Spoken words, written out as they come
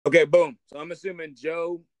Okay, boom. So I'm assuming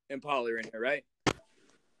Joe and Paul are in here, right?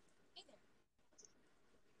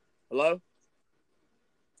 Hello?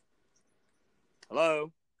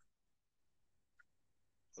 Hello?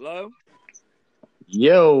 Hello?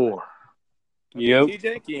 Yo. Okay, Yep. TJ,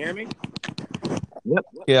 can you hear me? Yep.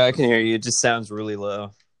 Yeah, I can hear you. It just sounds really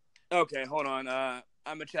low. Okay, hold on. I'm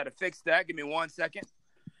gonna try to fix that. Give me 1 second.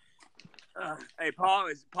 Hey, Paul,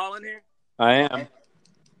 is Paul in here? I am.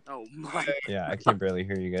 Oh my! Yeah, I can barely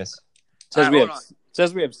hear you guys. All right, hold on.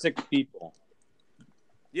 Says we have 6 people.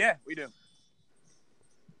 Yeah, we do.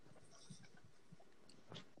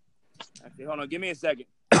 Okay, hold on. Give me a second.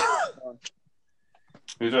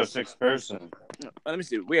 Who's our 6th person? Let me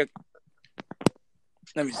see. Let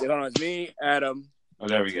me see. Hold on. It's me, Adam. Oh,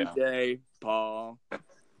 there we go. TJ, Paul.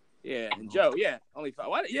 Yeah, and Joe. Yeah, only 5.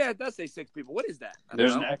 What? Yeah, it does say 6 people. What is that?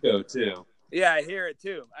 There's an echo too. Yeah, I hear it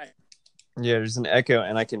too. Yeah, there's an echo,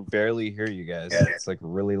 and I can barely hear you guys. It's like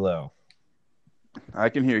really low. I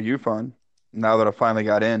can hear you fine now that I finally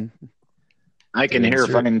got in. I can hear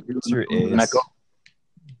fine. It's your A's. Echo.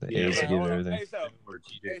 The Yeah, A's give hold on. everything. Hey,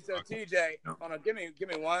 so TJ, hold on. Give me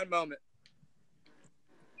 1 moment.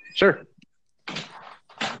 Sure.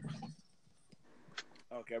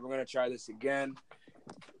 Okay, we're gonna try this again.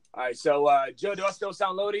 All right, so Joe, do I still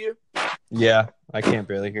sound low to you? Yeah, I can't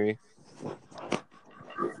barely hear you.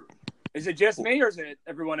 Is it just me or is it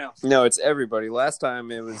everyone else? No, it's everybody. Last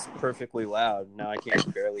time it was perfectly loud. Now I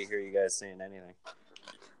can't barely hear you guys saying anything.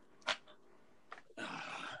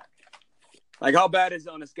 Like, how bad is it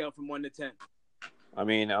on a scale from 1 to 10? I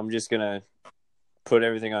mean, I'm just gonna put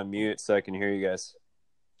everything on mute so I can hear you guys.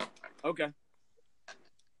 Okay.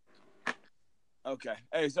 Okay.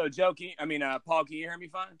 Hey, so Joe, Paul, can you hear me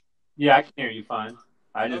fine? Yeah, I can hear you fine.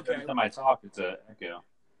 Okay. Every time I talk, it's an echo.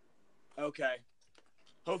 Okay.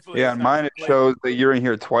 Hopefully. Yeah, and mine it shows that you're in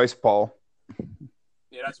here twice, Paul.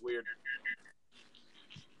 Yeah, that's weird.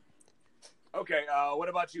 Okay. What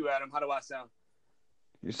about you, Adam? How do I sound?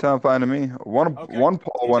 You sound fine to me. One Paul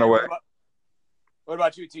TJ, went away. What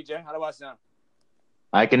about you, TJ? How do I sound?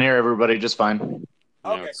 I can hear everybody just fine.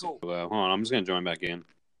 Okay, cool. Hold on, I'm just gonna join back in.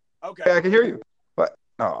 Okay. Yeah, I can hear you. But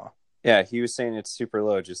Yeah, he was saying it's super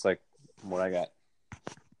low, just like what I got.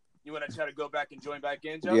 You want to try to go back and join back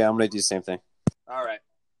in, Joe? Yeah, I'm gonna do the same thing. All right.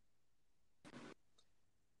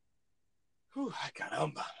 Whew,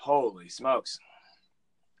 caramba. Holy smokes.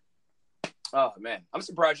 Oh, man. I'm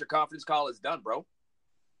surprised your conference call is done, bro.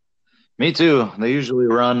 Me too. They usually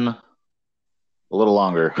run a little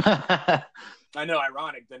longer. I know,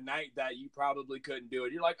 ironic. The night that you probably couldn't do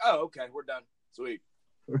it, you're like, oh, okay, we're done. Sweet.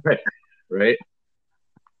 Right.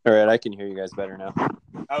 All right, I can hear you guys better now.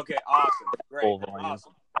 Okay, awesome. Great. Full volume.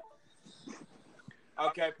 Awesome.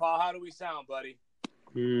 Okay, Paul, how do we sound, buddy?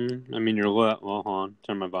 I mean, you're low. Well, hold on.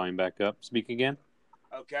 Turn my volume back up. Speak again.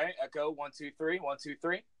 Okay, echo, 1, 2, 3, 1, 2,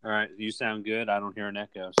 3. All right, you sound good. I don't hear an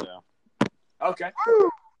echo, so. Okay.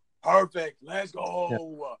 Perfect. Let's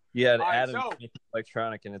go. Yeah, All right, Adam so-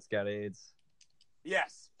 electronic and it's got AIDS.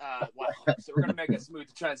 Yes. Wow. So we're going to make a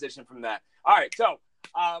smooth transition from that. All right. So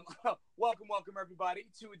welcome, everybody,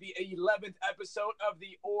 to the 11th episode of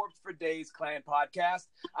the Orbs for Days Clan podcast.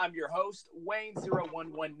 I'm your host,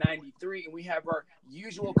 Wayne01193, and we have our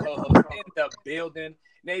usual co-host in the building,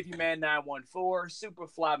 Navy Man 914,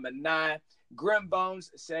 Superfly Manai, Grim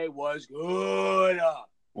Bones, say what's good.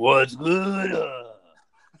 What's good?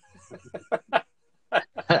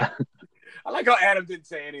 I like how Adam didn't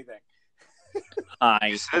say anything.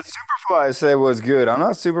 Hi. said Superfly say was good. I'm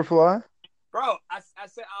not Superfly. Bro, I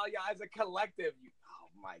said, oh, yeah, as a collective. Oh,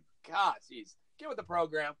 my God. Jeez. Get with the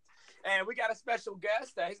program. And we got a special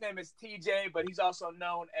guest. His name is TJ, but he's also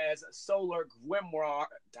known as Solar Grimoire.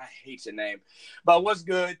 I hate your name. But what's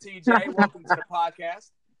good, TJ? Welcome to the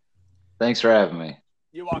podcast. Thanks for having me.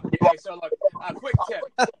 You're welcome. Okay, so, look, quick tip.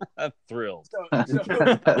 I'm thrilled.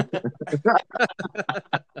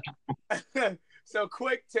 So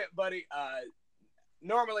quick tip, buddy.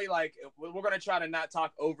 Normally, like, we're going to try to not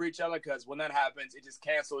talk over each other because when that happens, it just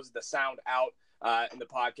cancels the sound out in the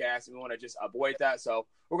podcast, and we want to just avoid that. So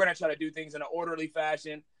we're going to try to do things in an orderly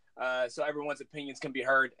fashion so everyone's opinions can be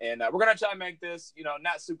heard. And we're going to try to make this,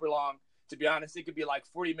 not super long. To be honest, it could be like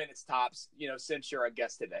 40 minutes tops, since you're a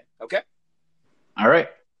guest today. Okay? All right.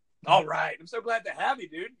 All right. I'm so glad to have you,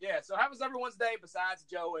 dude. Yeah, so how was everyone's day besides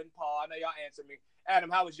Joe and Paul? I know y'all answered me. Adam,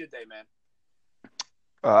 how was your day, man?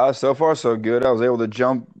 So far, so good. I was able to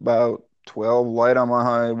jump about 12 light on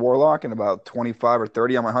my Warlock and about 25 or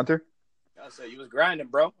 30 on my Hunter. So you was grinding,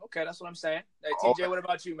 bro. Okay, that's what I'm saying. Hey, TJ, what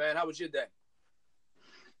about you, man? How was your day?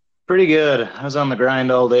 Pretty good. I was on the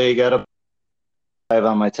grind all day. Got up 5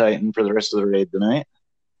 on my Titan for the rest of the raid tonight.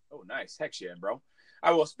 Oh, nice. Heck yeah, bro. All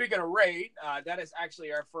right, well, speaking of raid, that is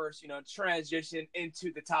actually our first, transition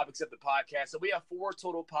into the topics of the podcast. So we have four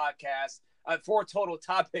total topics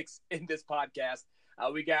in this podcast.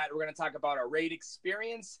 We're going to talk about our raid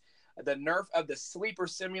experience, the nerf of the sleeper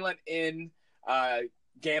simulant in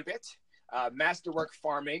Gambit, masterwork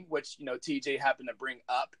farming, which, TJ happened to bring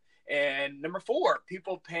up. And number 4,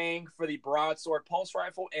 people paying for the broadsword pulse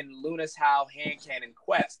rifle and Luna's Howl hand cannon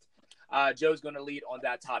quest. Joe's going to lead on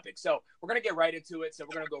that topic. So we're going to get right into it. So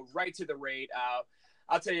we're going to go right to the raid.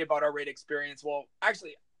 I'll tell you about our raid experience. Well,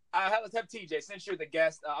 actually, let's have TJ. Since you're the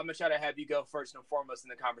guest, I'm going to try to have you go first and foremost in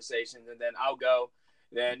the conversation, and then I'll go,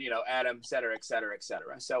 then, Adam, et cetera, et cetera, et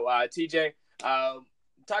cetera. So, TJ,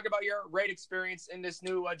 talk about your raid experience in this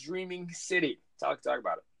new Dreaming City. Talk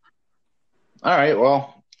about it. All right.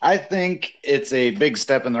 Well, I think it's a big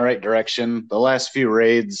step in the right direction. The last few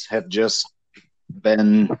raids have just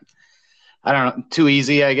been, I don't know, too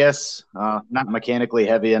easy, I guess. Not mechanically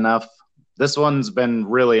heavy enough. This one's been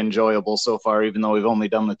really enjoyable so far, even though we've only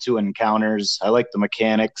done the 2 encounters. I like the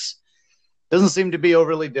mechanics. Doesn't seem to be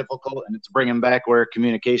overly difficult, and it's bringing back where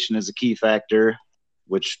communication is a key factor,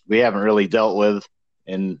 which we haven't really dealt with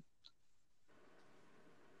in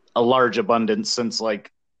a large abundance since,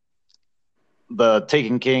 like, the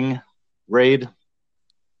Taken King raid.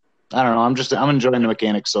 I don't know. I'm enjoying the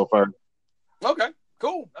mechanics so far. Okay,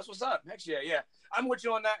 cool. That's what's up. Heck yeah. I'm with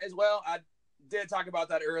you on that as well. I did talk about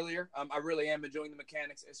that earlier. I really am enjoying the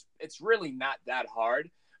mechanics. It's really not that hard,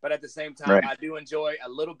 but at the same time, right, I do enjoy a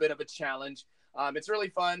little bit of a challenge. It's really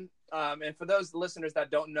fun. And for those listeners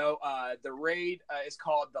that don't know, the raid is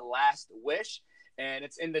called The Last Wish, and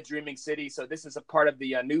it's in the Dreaming City. So this is a part of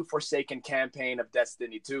the new Forsaken campaign of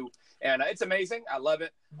Destiny 2. And it's amazing. I love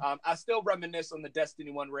it. I still reminisce on the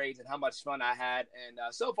Destiny 1 raids and how much fun I had. And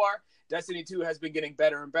so far, Destiny 2 has been getting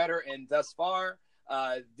better and better. And thus far,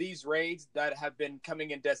 these raids that have been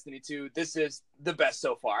coming in Destiny 2, this is the best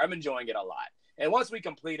so far. I'm enjoying it a lot. And once we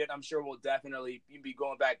complete it, I'm sure we'll definitely be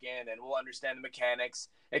going back in and we'll understand the mechanics,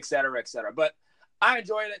 et cetera, et cetera. But I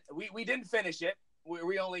enjoyed it. We didn't finish it.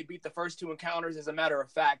 We only beat the first 2 encounters. As a matter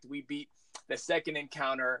of fact, we beat the second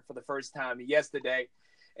encounter for the first time yesterday.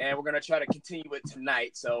 And we're going to try to continue it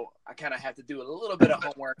tonight. So I kind of have to do a little bit of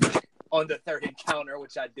homework on the third encounter,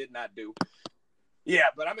 which I did not do. Yeah,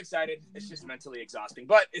 but I'm excited. It's just mentally exhausting,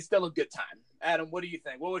 but it's still a good time. Adam, what do you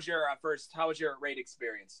think? What was your how was your raid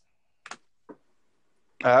experience?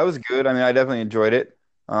 It was good. I mean, I definitely enjoyed it.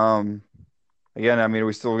 Again, I mean,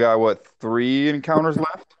 we still got, 3 encounters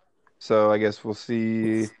left? So I guess we'll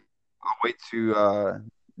see. I'll wait to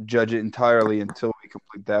judge it entirely until we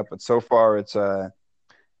complete that. But so far, it's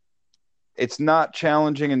not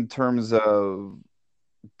challenging in terms of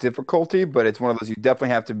difficulty, but it's one of those you definitely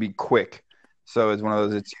have to be quick. So it's one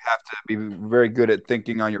of those you have to be very good at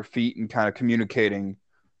thinking on your feet and kind of communicating,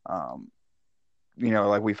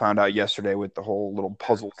 like we found out yesterday with the whole little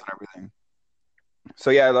puzzles and everything. So,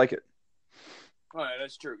 yeah, I like it. All right,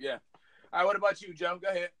 that's true, yeah. All right, what about you, Joe? Go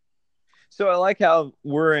ahead. So I like how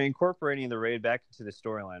we're incorporating the raid back into the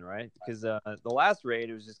storyline, right? Because the last raid,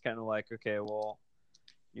 it was just kind of like, okay, well,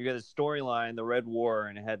 you got a storyline, the Red War,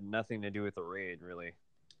 and it had nothing to do with the raid, really.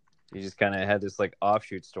 You just kind of had this, like,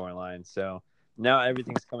 offshoot storyline. So now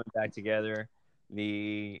everything's coming back together.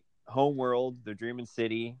 The homeworld, the Dreaming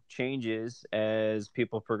City, changes as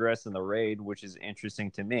people progress in the raid, which is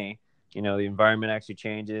interesting to me. The environment actually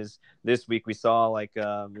changes. This week we saw, like,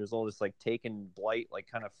 there's all this, like, Taken blight, like,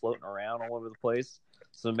 kind of floating around all over the place.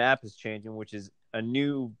 So the map is changing, which is a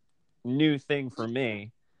new thing for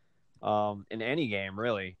me. In any game,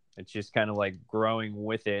 really. It's just kind of like growing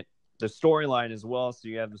with it. The storyline as well, so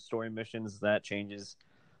you have the story missions, that changes.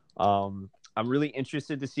 I'm really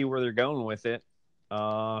interested to see where they're going with it.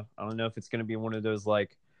 I don't know if it's going to be one of those,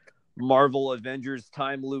 like, Marvel Avengers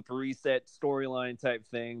time loop reset storyline type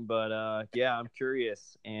thing, but yeah, I'm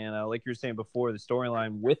curious. And like you were saying before, the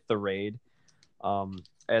storyline with the raid,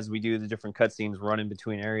 as we do the different cutscenes running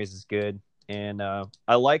between areas, is good. And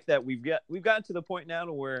I like that we've gotten to the point now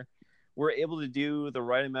to where we're able to do the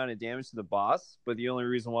right amount of damage to the boss, but the only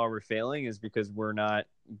reason why we're failing is because we're not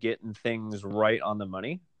getting things right on the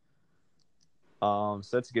money. So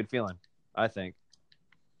that's a good feeling, I think.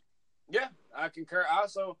 Yeah, I concur.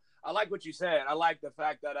 I like what you said. I like the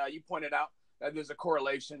fact that you pointed out that there's a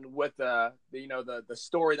correlation with the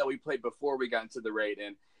story that we played before we got into the raid,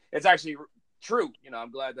 and it's actually true.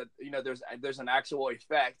 I'm glad that there's an actual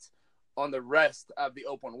effect on the rest of the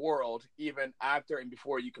open world, even after and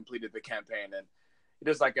before you completed the campaign. And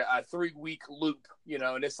there's like a 3-week loop,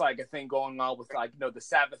 and it's like a thing going on with, like, the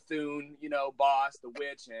Savathun, boss, the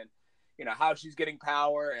witch, and how she's getting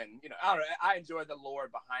power, and I don't know. I enjoy the lore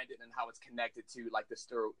behind it and how it's connected to like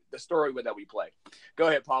the story that we play. Go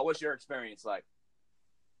ahead, Paul. What's your experience like?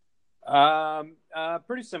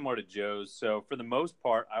 Pretty similar to Joe's. So for the most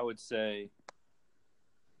part, I would say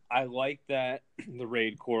I like that the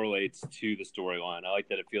raid correlates to the storyline. I like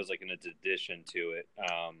that it feels like an addition to it.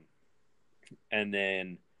 And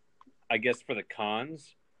then I guess for the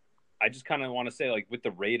cons, I just kind of want to say, like, with the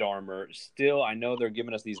raid armor, still, I know they're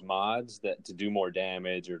giving us these mods that to do more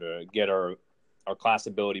damage or to get our class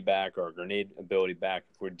ability back or our grenade ability back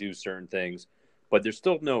if we do certain things, but there's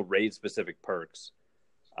still no raid specific perks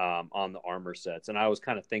on the armor sets. And I was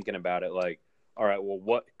kind of thinking about it, like, all right, well,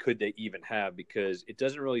 what could they even have? Because it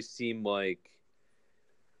doesn't really seem like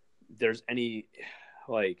there's any,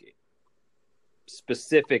 like,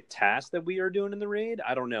 specific task that we are doing in the raid.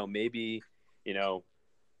 I don't know. Maybe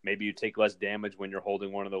you take less damage when you're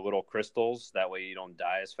holding one of the little crystals. That way you don't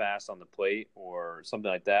die as fast on the plate or something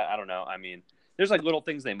like that. I don't know. I mean, there's like little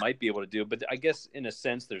things they might be able to do, but I guess in a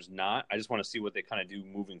sense there's not. I just want to see what they kind of do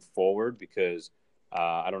moving forward because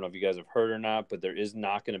I don't know if you guys have heard or not, but there is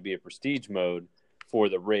not going to be a prestige mode for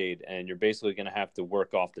the raid, and you're basically going to have to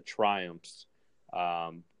work off the triumphs.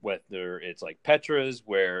 Whether it's like Petra's,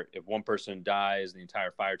 where if one person dies, the entire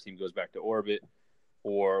fire team goes back to orbit,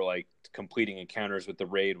 or like completing encounters with the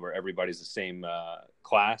raid where everybody's the same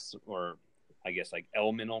class, or I guess like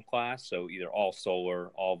elemental class. So either all solar,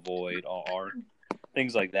 all void, all arc,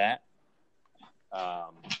 things like that.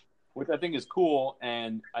 Which I think is cool.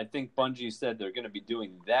 And I think Bungie said they're going to be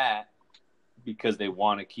doing that because they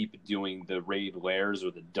want to keep doing the raid lairs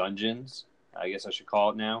or the dungeons, I guess I should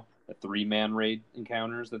call it now, the 3-man raid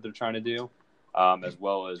encounters that they're trying to do, as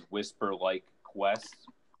well as Whisper-like quests.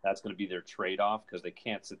 That's going to be their trade-off because they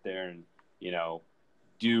can't sit there and,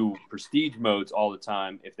 do prestige modes all the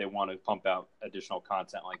time if they want to pump out additional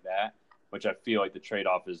content like that, which I feel like the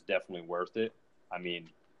trade-off is definitely worth it. I mean,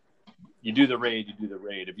 you do the raid.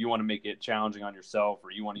 If you want to make it challenging on yourself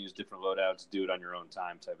or you want to use different loadouts, do it on your own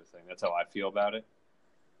time type of thing. That's how I feel about it.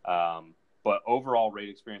 But overall, raid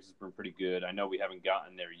experience has been pretty good. I know we haven't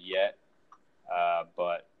gotten there yet,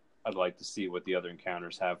 but I'd like to see what the other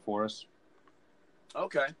encounters have for us.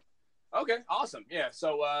 Okay, awesome. Yeah,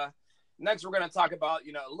 so next we're going to talk about,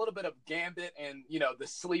 a little bit of Gambit and, the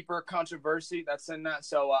sleeper controversy that's in that.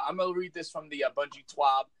 So I'm going to read this from the Bungie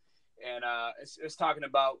TWAB, and it's talking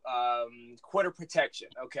about quitter protection.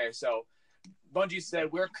 Okay, so Bungie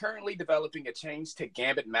said, we're currently developing a change to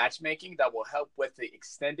Gambit matchmaking that will help with the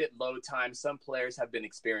extended load time some players have been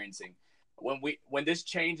experiencing. When this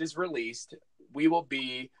change is released, we will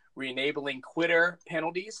be re-enabling quitter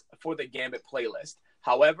penalties for the Gambit playlist.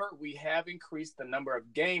 However, we have increased the number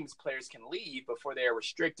of games players can leave before they are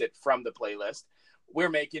restricted from the playlist. We're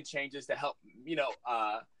making changes to help,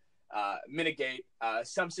 mitigate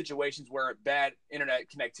some situations where bad internet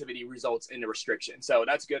connectivity results in a restriction. So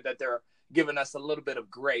that's good that they're giving us a little bit of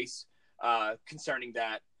grace concerning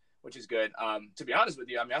that, which is good. To be honest with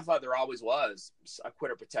you, I mean, I thought there always was a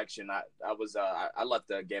quitter protection. I left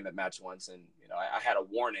the game at match once, and I had a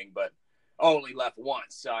warning, but only left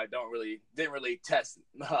once, so I didn't really test.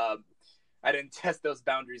 I didn't test those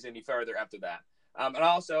boundaries any further after that. And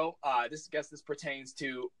also, this pertains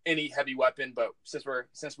to any heavy weapon, but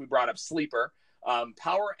since we brought up sleeper,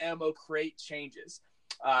 power ammo crate changes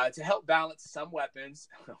to help balance some weapons.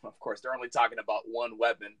 Of course, they're only talking about one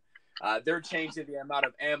weapon. They're changing the amount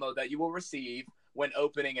of ammo that you will receive when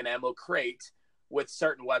opening an ammo crate with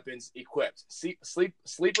certain weapons equipped.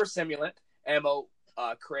 Sleeper simulant ammo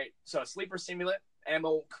crate. So a sleeper simulant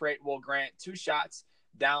ammo crate will grant 2 shots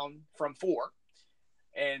down from 4,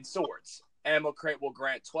 and swords ammo crate will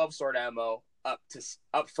grant 12 sword ammo up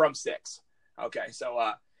from 6. Okay,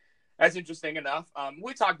 so that's interesting enough.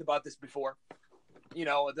 We talked about this before. There's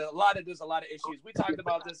a lot of issues. We talked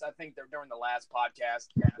about this, I think, during the last podcast.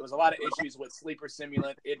 There was a lot of issues with sleeper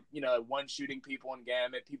simulant. One shooting people in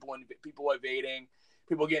Gambit, people evading,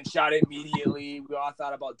 people getting shot immediately. We all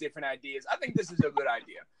thought about different ideas. I think this is a good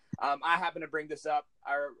idea. I happen to bring this up.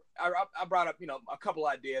 I brought up, a couple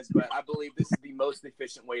ideas, but I believe this is the most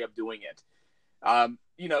efficient way of doing it.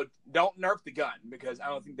 Don't nerf the gun, because I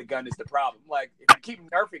don't think the gun is the problem. Like, if you keep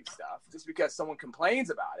nerfing stuff just because someone complains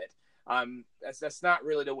about it, that's not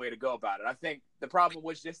really the way to go about it. I think the problem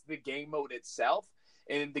was just the game mode itself,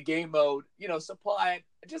 and the game mode, supplied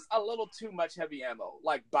just a little too much heavy ammo,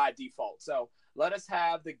 like by default. So let us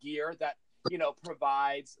have the gear that,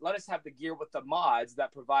 let us have the gear with the mods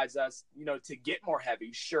that provides us, to get more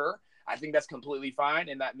heavy. Sure, I think that's completely fine,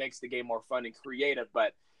 and that makes the game more fun and creative.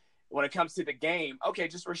 But when it comes to the game, okay,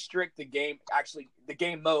 just restrict the game, actually the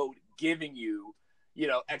game mode giving you,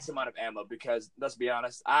 X amount of ammo, because let's be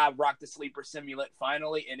honest, I rocked the sleeper simulant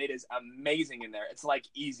finally, and it is amazing in there. It's like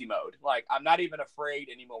easy mode. Like, I'm not even afraid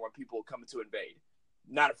anymore when people come to invade.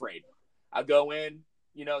 Not afraid. I go in,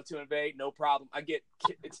 to invade, no problem.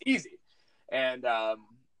 It's easy. And I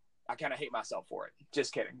kind of hate myself for it.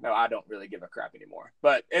 Just kidding. No, I don't really give a crap anymore.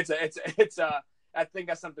 But I think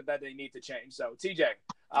that's something that they need to change. So, TJ,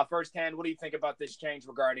 firsthand, what do you think about this change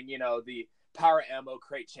regarding, the power ammo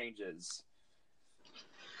crate changes?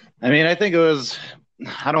 I mean, I think it was,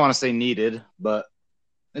 I don't want to say needed, but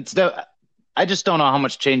I just don't know how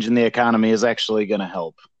much change in the economy is actually going to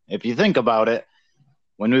help. If you think about it,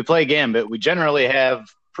 when we play Gambit, we generally have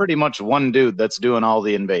pretty much one dude that's doing all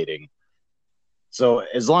the invading. So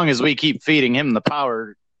as long as we keep feeding him the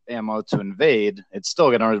power ammo to invade, it's still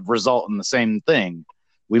going to result in the same thing.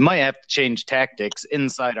 We might have to change tactics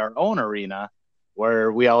inside our own arena,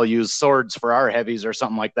 where we all use swords for our heavies or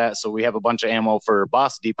something like that, so we have a bunch of ammo for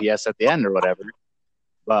boss DPS at the end or whatever.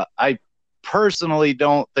 But I personally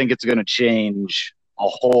don't think it's going to change a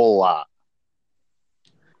whole lot.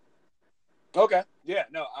 Okay. Yeah,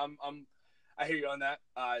 no, I hear you on that.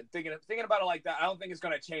 Thinking about it like that, I don't think it's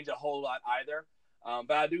going to change a whole lot either.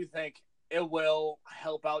 But I do think it will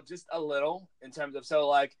help out just a little in terms of, so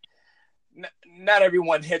like, not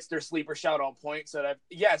everyone hits their sleeper shot on point. So that,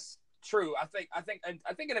 yes, true. I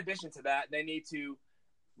think in addition to that, they need to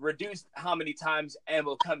reduce how many times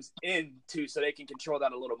ammo comes into, so they can control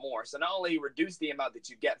that a little more. So not only reduce the amount that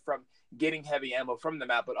you get from getting heavy ammo from the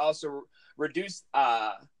map, but also reduce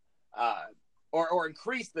or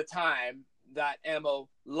increase the time that ammo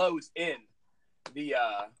loads in the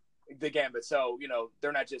Gambit. So,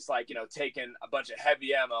 they're not just like, taking a bunch of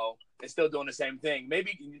heavy ammo and still doing the same thing.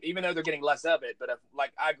 Maybe even though they're getting less of it, but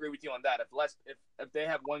I agree with you on that. If they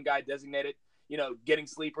have one guy designated, getting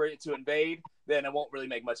sleeper to invade, then it won't really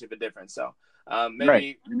make much of a difference. So maybe,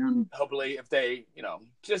 right. Hopefully if they,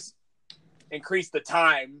 just increase the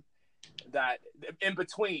time that in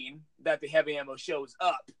between that the heavy ammo shows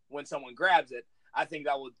up when someone grabs it, I think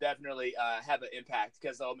that will definitely have an impact,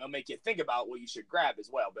 because it'll make you think about what you should grab as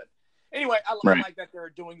well. But anyway, I like that they're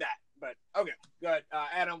doing that. But okay, good.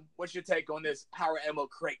 Adam, what's your take on this power ammo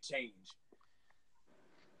crate change?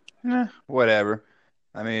 Whatever.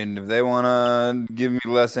 I mean, if they want to give me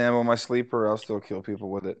less ammo on my sleeper, I'll still kill people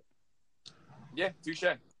with it. Yeah, touche.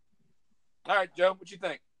 All right, Joe, what you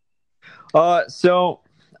think? So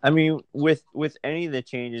I mean, with any of the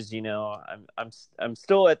changes, I'm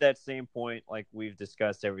still at that same point, like we've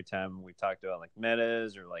discussed every time we've talked about like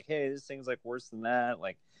metas, or like, hey, this thing's like worse than that.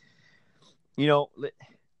 Like, when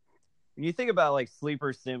you think about like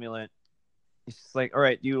sleeper simulant, it's just like, all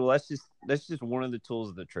right, dude, that's just one of the tools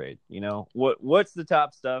of the trade. What's the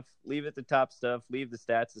top stuff? Leave it the top stuff. Leave the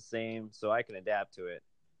stats the same so I can adapt to it.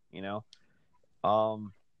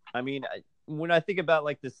 I mean, when I think about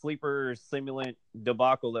like the sleeper simulant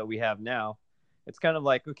debacle that we have now, it's kind of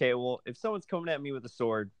like, okay, well, if someone's coming at me with a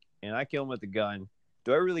sword and I kill him with a gun,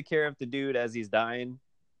 do I really care if the dude, as he's dying,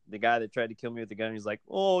 the guy that tried to kill me with the gun, he's like,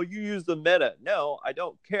 oh, you used the meta? No, I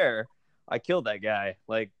don't care. I killed that guy.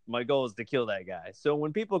 Like, my goal is to kill that guy. So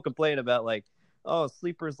when people complain about like, oh,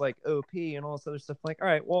 sleeper's like OP and all this other stuff, like, all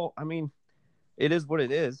right, well, I mean, it is what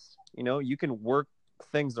it is. You can work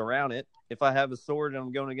things around it. If I have a sword and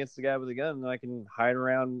I'm going against the guy with a gun, then I can hide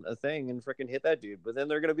around a thing and freaking hit that dude. But then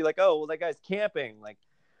they're going to be like, oh, well, that guy's camping. Like,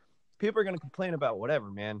 people are going to complain about whatever,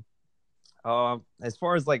 man. As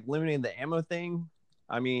far as like limiting the ammo thing,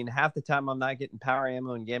 I mean, half the time I'm not getting power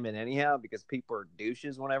ammo in Gambit anyhow, because people are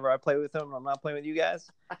douches whenever I play with them. I'm not playing with you guys.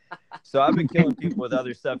 So I've been killing people with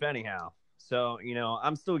other stuff anyhow. So,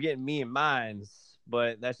 I'm still getting me and mines,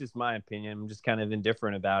 but that's just my opinion. I'm just kind of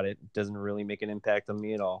indifferent about it. It doesn't really make an impact on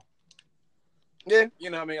me at all. Yeah,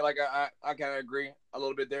 I mean, like I kind of agree a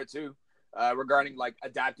little bit there too, regarding like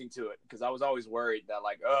adapting to it, because I was always worried that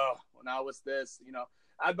like, oh, well, now what's this,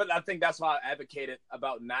 but I think that's why I advocated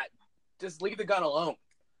about not just leave the gun alone,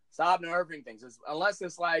 stop nerfing things, unless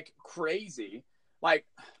it's like crazy. Like,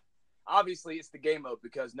 obviously it's the game mode,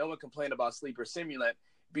 because no one complained about sleeper simulant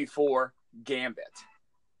before Gambit.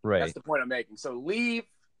 Right. That's the point I'm making. So leave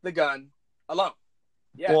the gun alone.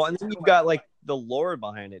 Yeah. Well, and then you've got like the lore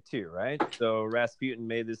behind it too, right? So Rasputin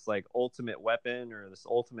made this like ultimate weapon, or this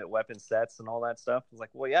ultimate weapon sets and all that stuff. It's like,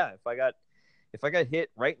 well, yeah, if I got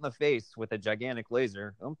hit right in the face with a gigantic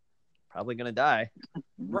laser, I'm probably gonna die.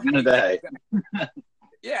 We're gonna die.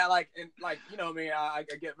 Yeah, like I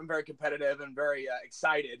I'm very competitive and very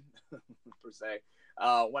excited per se.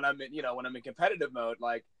 When I'm in competitive mode,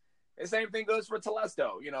 like the same thing goes for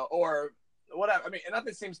Telesto, or whatever. I mean, and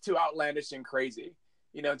nothing seems too outlandish and crazy.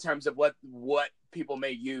 in terms of what people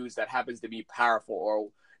may use that happens to be powerful or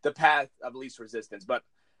the path of least resistance. But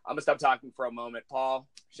I'm gonna stop talking for a moment. Paul,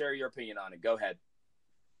 share your opinion on it. Go ahead.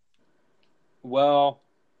 Well,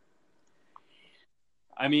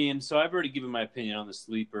 I mean, so I've already given my opinion on the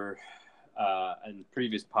sleeper in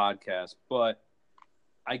previous podcasts, but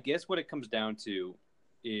I guess what it comes down to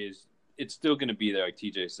is it's still going to be there, like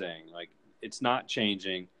TJ's saying. Like, it's not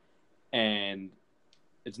changing, and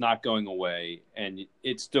it's not going away, and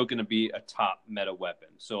it's still going to be a top meta weapon.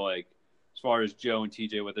 So, like, as far as Joe and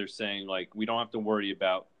TJ, what they're saying, like, we don't have to worry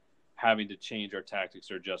about having to change our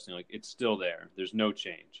tactics or adjusting. Like, it's still there. There's no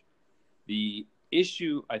change. The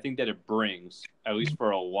issue I think that it brings, at least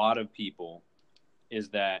for a lot of people, is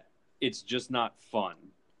that it's just not fun.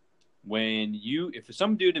 If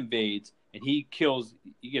some dude invades and he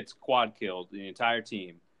gets quad killed, the entire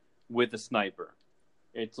team, with a sniper,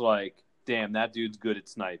 it's like, damn, that dude's good at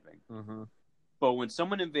sniping. Mm-hmm. But when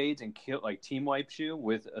someone invades and team wipes you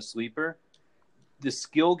with a sleeper, the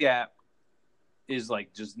skill gap is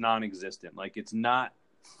like just non-existent. Like, it's not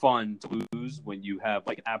fun to lose when you have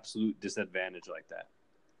like absolute disadvantage like that.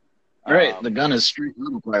 Right, the gun is street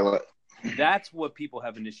autopilot. That's what people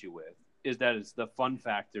have an issue with, is that it's the fun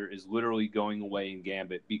factor is literally going away in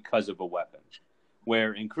Gambit because of a weapon.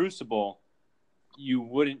 Where in Crucible, you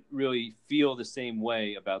wouldn't really feel the same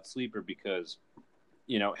way about Sleeper because,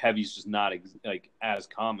 Heavy's just not as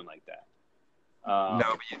common like that. No,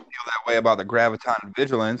 but you feel that way about the Graviton and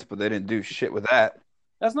Vigilance, but they didn't do shit with that.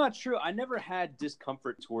 That's not true. I never had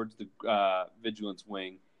discomfort towards the Vigilance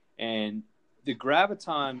wing, and the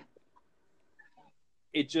Graviton,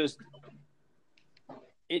 it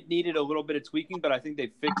needed a little bit of tweaking, but I think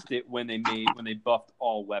they fixed it when they buffed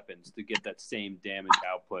all weapons to get that same damage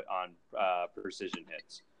output on precision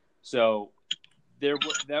hits. So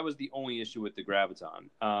that was the only issue with the Graviton.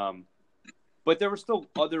 But there were still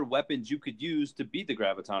other weapons you could use to beat the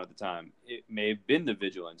Graviton at the time. It may have been the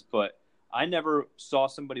Vigilance, but I never saw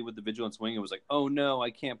somebody with the Vigilance wing and was like, oh no,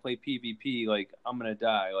 I can't play PvP, like I'm gonna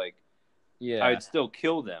die. Like, yeah, I'd still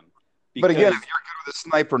kill them. But again, if you're good with a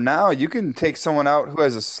sniper now, you can take someone out who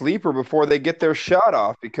has a sleeper before they get their shot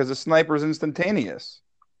off because a sniper is instantaneous.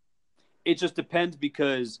 It just depends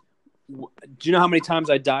because do you know how many times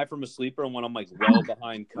I die from a sleeper when I'm like well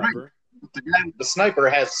behind cover? The sniper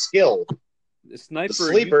has skill. The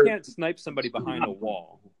sleeper, you can't snipe somebody behind a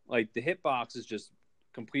wall. Like, the hitbox is just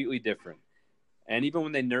completely different. And even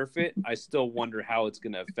when they nerf it, I still wonder how it's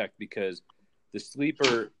going to affect because the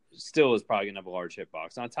sleeper still is probably going to have a large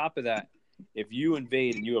hitbox. On top of that, if you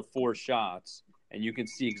invade and you have 4 shots and you can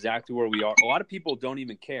see exactly where we are, a lot of people don't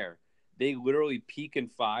even care. They literally peek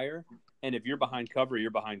and fire, and if you're behind cover,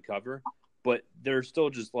 you're behind cover. But they're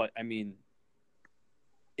still just like, I mean,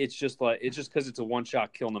 it's just because it's a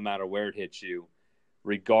one-shot kill no matter where it hits you,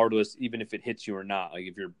 regardless, even if it hits you or not. Like,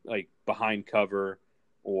 if you're like behind cover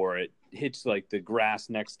or it hits like the grass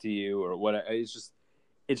next to you or whatever, it's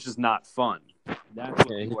just not fun. That's what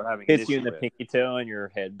people are having. Hits you in the pinky toe and your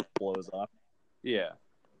head blows off. Yeah,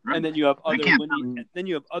 and then you have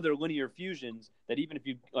other linear fusions that even if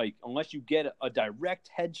you unless you get a direct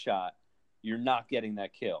headshot, you're not getting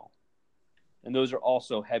that kill. And those are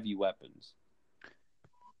also heavy weapons.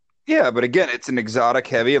 Yeah, but again, it's an exotic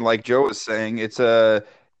heavy, and like Joe was saying, it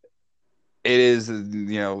is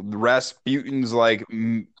Rasputin's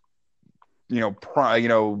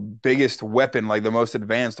biggest weapon, like the most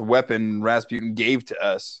advanced weapon Rasputin gave to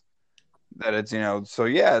us. That it's so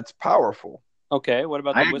yeah, it's powerful. Okay, what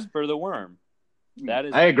about the Whisper of the Worm? That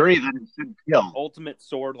is, I agree that it should kill. Ultimate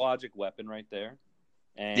sword logic weapon right there,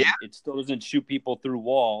 and it still doesn't shoot people through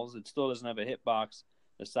walls. It still doesn't have a hitbox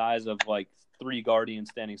the size of like 3 Guardians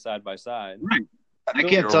standing side by side. Right. I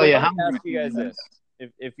can't tell you how. Ask you guys this,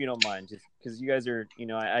 if you don't mind, just because you guys are,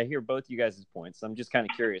 I hear both you guys' points. So I'm just kind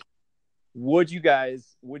of curious. Would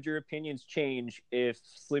your opinions change if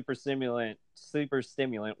sleeper stimulant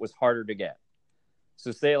was harder to get?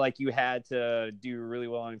 So say like you had to do really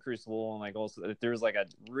well in Crucible and like also if there was like a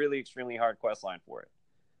really extremely hard quest line for it,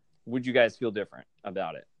 would you guys feel different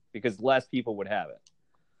about it? Because less people would have it.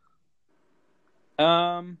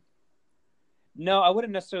 No, I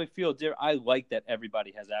wouldn't necessarily feel different. I like that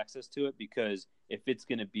everybody has access to it because if it's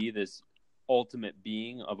going to be this ultimate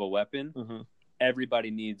being of a weapon, everybody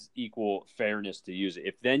needs equal fairness to use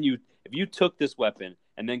it. If you took this weapon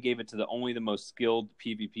and then gave it to only the most skilled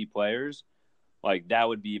PvP players, like that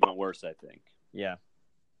would be even worse, I think. Yeah.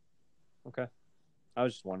 Okay. I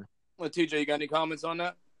was just wondering. Well, TJ, you got any comments on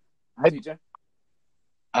that? TJ?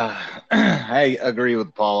 I agree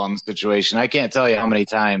with Paul on the situation. I can't tell you how many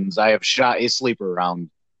times I have shot a sleeper round,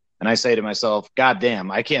 and I say to myself, God damn,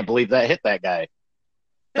 I can't believe that hit that guy.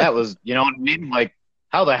 That was, you know what I mean? Like,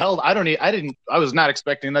 how the hell? I was not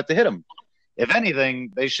expecting that to hit him. If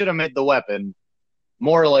anything, they should have made the weapon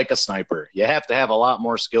more like a sniper. You have to have a lot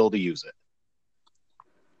more skill to use it.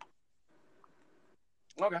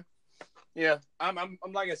 Okay. Yeah, I'm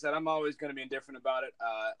like I said, I'm always going to be indifferent about it.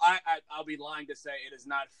 I'll be lying to say it is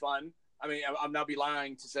not fun. I mean, I'm not be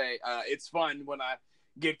lying to say it's fun when I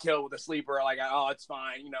get killed with a sleeper. Like, oh, it's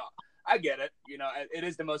fine. You know, I get it. You know, it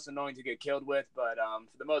is the most annoying to get killed with, but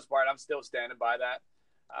for the most part, I'm still standing by that.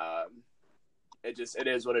 It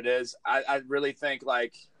is what it is. I really think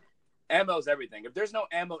like ammo is everything. If there's no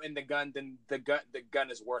ammo in the gun, then the gun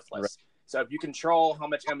is worthless. Right. So if you control how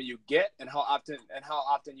much ammo you get and how often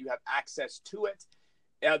you have access to it,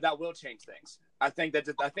 that will change things. I think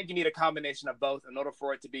you need a combination of both in order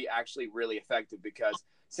for it to be actually really effective. Because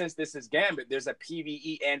since this is Gambit, there's a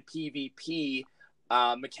PvE and PvP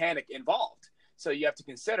mechanic involved. So you have to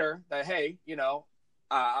consider that, hey, you know,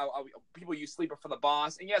 people use sleeper for the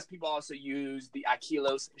boss, and yes, people also use the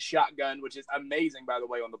Akilos shotgun, which is amazing, by the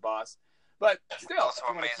way, on the boss. But still, also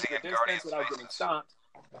amazing at Guardians without getting stomped.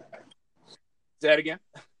 Say that again.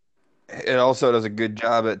 It also does a good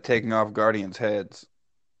job at taking off Guardians' heads.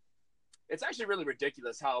 It's actually really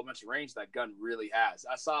ridiculous how much range that gun really has.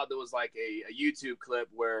 I saw there was like a YouTube clip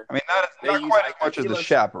where I mean, not quite as much as the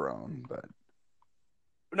Chaperone, but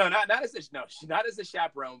not as the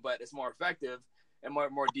Chaperone, but it's more effective and more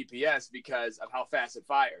DPS because of how fast it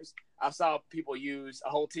fires. I saw people a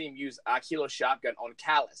whole team use a kilo shotgun on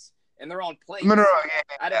Callus, and they're on plates. No,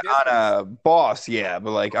 yeah, on a boss, yeah,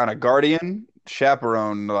 but like on a Guardian,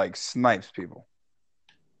 Chaperone like snipes people.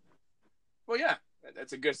 Well, yeah,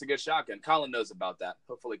 it's a good shotgun. Colin knows about that.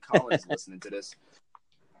 Hopefully, Colin's listening to this.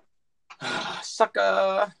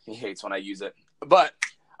 Sucker, he hates when I use it, but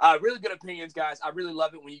really good opinions, guys. I really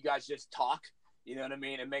love it when you guys just talk. You know what I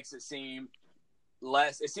mean? It makes it seem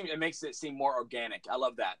it makes it seem more organic. I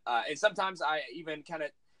love that. And sometimes I even kind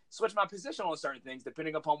of switch my position on certain things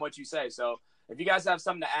depending upon what you say. So if you guys have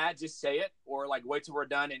something to add, just say it, or like wait till we're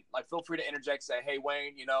done and like feel free to interject. Say, hey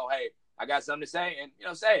Wayne, you know, hey, I got something to say, and you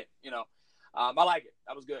know, say it. You know, I like it.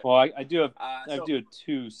 That was good. Well, I do have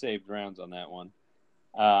 2 saved rounds on that one.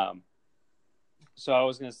 So I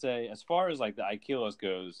was gonna say, as far as like the Aikilos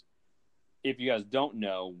goes, if you guys don't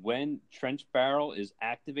know, when Trench Barrel is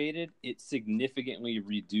activated, it significantly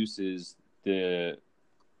reduces the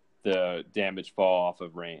damage fall off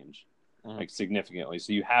of range, like significantly.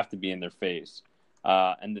 So you have to be in their face.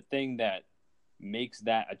 And the thing that makes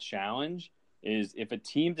that a challenge is if a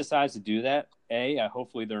team decides to do that,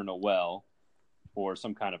 hopefully they're in a well or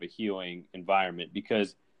some kind of a healing environment,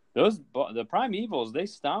 because the Primevals, they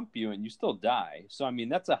stomp you and you still die. So, I mean,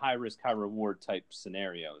 that's a high risk, high reward type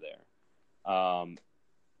scenario there.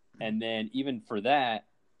 And then even for that,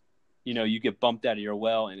 you know, you get bumped out of your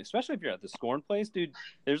well, and especially if you're at the Scorn place, dude,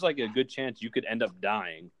 there's like a good chance you could end up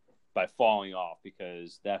dying by falling off,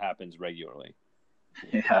 because that happens regularly.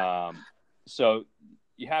 Yeah. So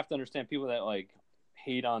you have to understand, people that like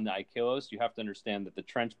hate on the Aikilos, you have to understand that the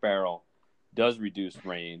Trench Barrel does reduce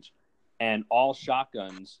range, and all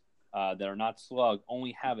shotguns that are not slug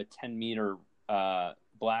only have a 10-meter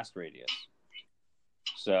blast radius.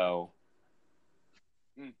 So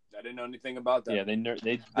I didn't know anything about that. Yeah, they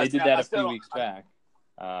did that a few weeks back.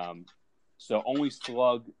 So only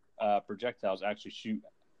slug projectiles actually shoot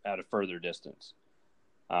at a further distance.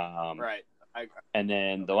 Right. And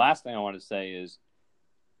then the last thing I want to say is,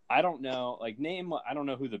 I don't know, like I don't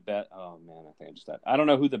know who the best. Oh man, I think I just died. I don't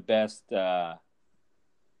know who the best,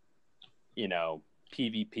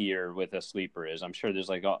 PvPer with a sleeper is. I'm sure there's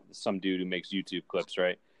like some dude who makes YouTube clips,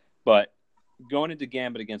 right? But going into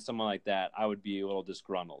Gambit against someone like that, I would be a little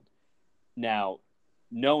disgruntled. Now,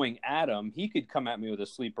 knowing Adam, he could come at me with a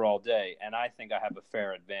sleeper all day, and I think I have a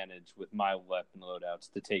fair advantage with my weapon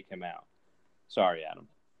loadouts to take him out. Sorry, Adam.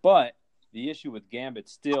 But the issue with Gambit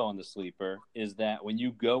still on the sleeper is that when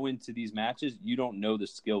you go into these matches, you don't know the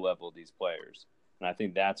skill level of these players. And I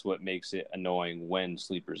think that's what makes it annoying when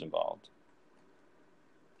sleeper's involved.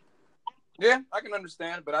 Yeah, I can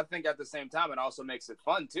understand, but I think at the same time it also makes it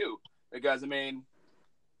fun too. Because I mean,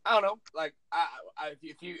 I don't know, like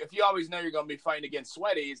if you always know you're gonna be fighting against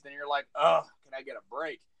sweaties, then you're like, oh, can I get a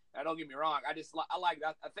break? Now, don't get me wrong, I like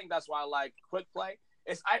that. I think that's why I like quick play.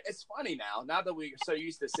 It's funny now that we're so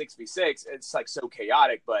used to 6v6, it's like so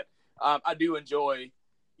chaotic. But I do enjoy,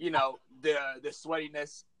 the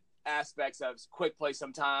sweatiness aspects of quick play.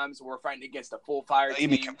 Sometimes we're fighting against a full fire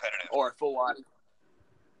team or a full on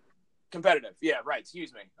competitive. Yeah, right.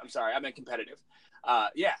 Excuse me. I'm sorry. I meant competitive.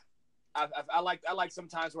 Yeah. I like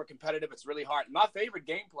sometimes where competitive, it's really hard. My favorite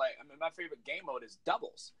game mode is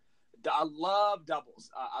doubles. I love doubles.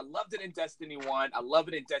 I loved it in Destiny 1. I love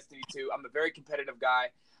it in Destiny 2. I'm a very competitive guy.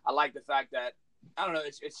 I like the fact that, I don't know,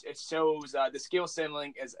 it shows the skill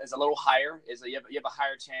ceiling is a little higher. You have a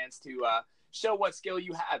higher chance to show what skill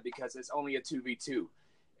you have because it's only a 2v2.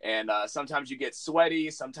 And sometimes you get sweaty.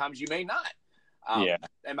 Sometimes you may not,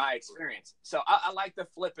 in my experience. So I like the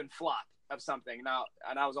flip and flop of something. Now,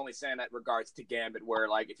 and I was only saying that in regards to Gambit, where,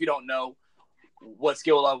 like, if you don't know what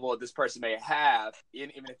skill level this person may have,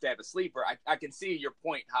 even if they have a sleeper, I can see your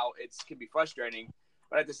point, how it can be frustrating.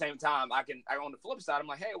 But at the same time, on the flip side, I'm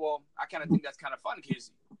like, hey, well, I kind of think that's kind of fun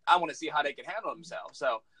because I want to see how they can handle themselves.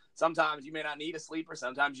 So sometimes you may not need a sleeper.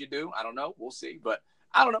 Sometimes you do. I don't know. We'll see. But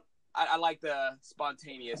I don't know. I like the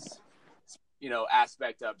spontaneous,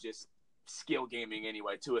 aspect of just skill gaming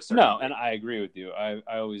anyway, to a certain degree. And I agree with you. I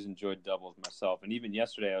always enjoyed doubles myself. And even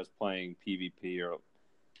yesterday I was playing PvP, or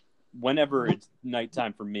whenever it's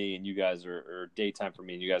nighttime for me and you guys are, or daytime for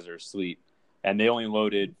me and you guys are asleep, and they only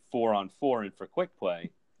loaded 4-on-4 in for quick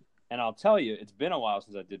play. And I'll tell you, it's been a while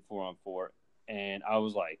since I did 4-on-4, and I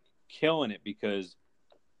was like killing it because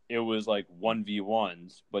it was like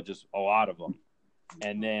 1v1s, but just a lot of them.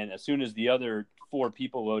 And then as soon as the other 4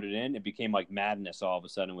 people loaded in, it became like madness all of a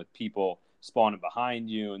sudden, with people spawning behind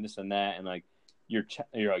you and this and that, and like your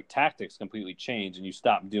like tactics completely change, and you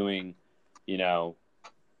stop doing,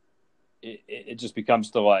 it just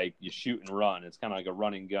becomes to like you shoot and run. It's kind of like a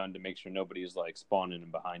running gun to make sure nobody's like spawning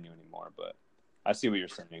in behind you anymore. But I see what you're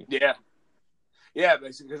saying. Yeah,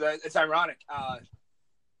 basically, because it's ironic.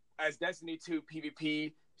 As Destiny 2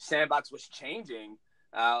 PvP sandbox was changing,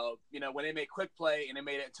 when they made quick play and they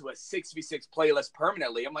made it to a 6v6 playlist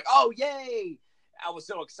permanently, I'm like, oh, yay! I was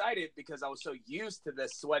so excited because I was so used to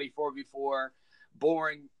this sweaty 4v4,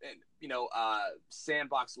 boring,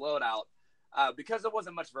 sandbox loadout, because there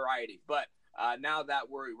wasn't much variety. But now that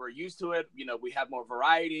we're used to it, we have more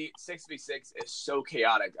variety. 6v6 is so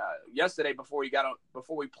chaotic. Yesterday, before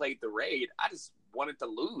we played the raid, I just wanted to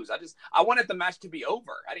lose. I wanted the match to be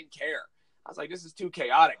over. I didn't care. I was like, this is too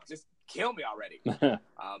chaotic. Just kill me already.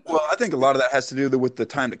 Well, I think a lot of that has to do with the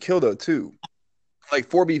time to kill, though, too. Like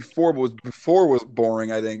 4v4 was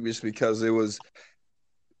boring, I think, just because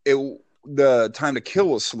the time to kill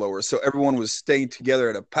was slower, so everyone was staying together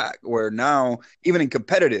at a pack. Where now, even in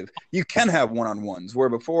competitive, you can have one-on-ones. Where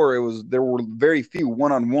before there were very few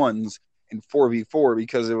one-on-ones in 4v4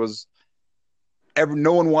 because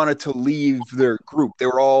no one wanted to leave their group. They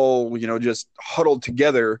were all just huddled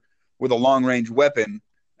together with a long-range weapon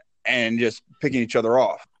and just picking each other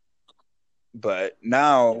off. But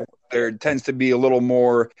now there tends to be a little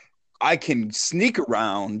more, I can sneak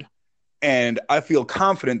around and I feel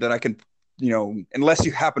confident that I can, unless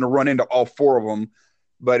you happen to run into all 4 of them.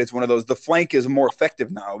 But it's one of those, the flank is more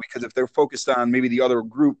effective now because if they're focused on maybe the other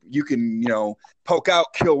group, you can, poke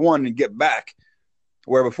out, kill one and get back.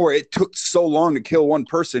 Where before it took so long to kill one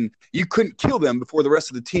person, you couldn't kill them before the rest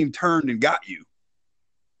of the team turned and got you.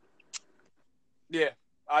 Yeah,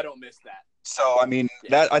 I don't miss that. So,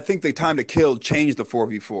 I think the time to kill changed the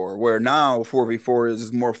 4v4, where now 4v4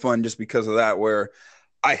 is more fun just because of that, where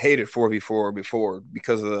I hated 4v4 before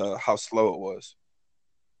because of how slow it was.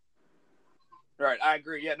 Right, I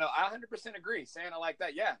agree. Yeah, no, I 100% agree. Saying it like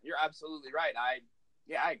that, yeah, you're absolutely right.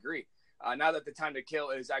 I agree. Now that the time to kill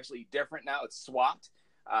is actually different now, it's swapped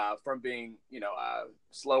from being,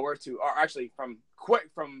 slower to, or actually from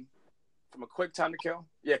a quick time to kill.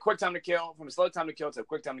 Yeah, quick time to kill, from a slow time to kill to a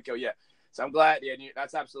quick time to kill, yeah. So I'm glad, yeah,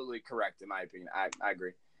 that's absolutely correct in my opinion. I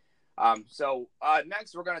agree. So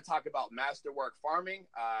next we're going to talk about masterwork farming.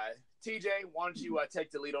 TJ, why don't you take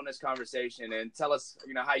the lead on this conversation and tell us,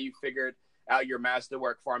 how you figured out your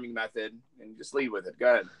masterwork farming method, and just lead with it.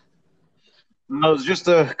 Go ahead. It was just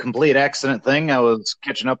a complete accident thing. I was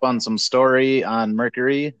catching up on some story on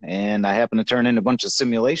Mercury, and I happened to turn in a bunch of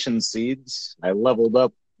simulation seeds. I leveled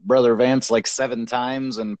up Brother Vance like 7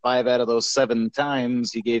 times, and 5 out of those 7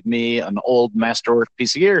 times, he gave me an old Masterwork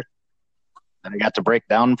piece of gear that I got to break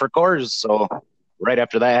down for cores. So right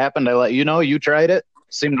after that happened, I let you know, you tried it.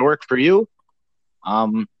 Seemed to work for you.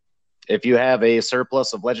 If you have a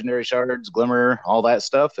surplus of legendary shards, glimmer, all that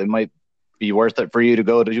stuff, it might be worth it for you to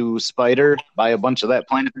go to Spider, buy a bunch of that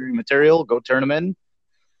planetary material, go turn them in,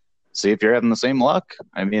 see if you're having the same luck.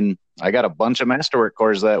 I got a bunch of Masterwork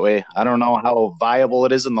cores that way. I don't know how viable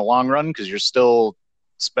it is in the long run because you're still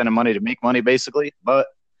spending money to make money, basically. But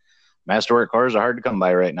Masterwork cores are hard to come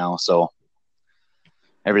by right now, so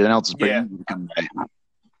everything else is pretty easy to come by.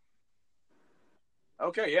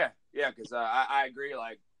 Okay, yeah, because I agree.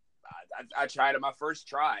 Like, I tried it my first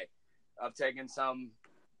try of taking some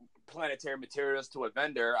planetary materials to a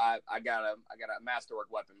vendor. I got a Masterwork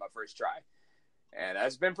weapon my first try, And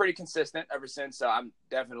it's been pretty consistent ever since. So I'm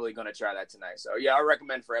definitely going to try that tonight. So yeah, I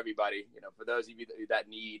recommend for everybody, for those of you that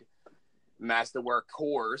need Masterwork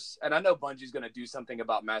cores. And I know Bungie's going to do something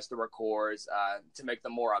about Masterwork cores to make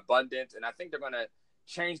them more abundant. And I think they're going to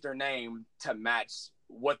change their name to match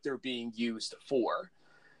what they're being used for.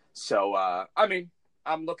 So,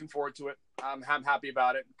 I'm looking forward to it. I'm happy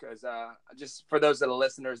about it because just for those of the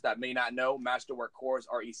listeners that may not know, Masterwork cores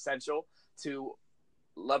are essential to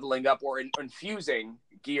leveling up or infusing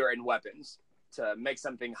gear and weapons to make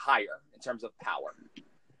something higher in terms of power.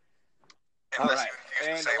 All right.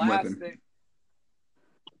 And the last thing.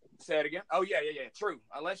 Say it again. Oh, yeah. True.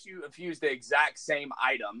 Unless you infuse the exact same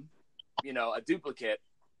item, a duplicate,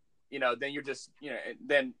 then you're just,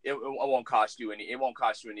 then it won't cost you any. It won't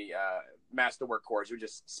cost you any Masterwork cores. You're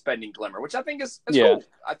just spending Glimmer, which I think is cool.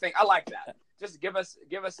 I think I like that. Just give us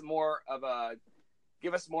more of a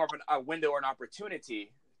window or an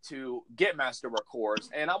opportunity to get Masterwork cores,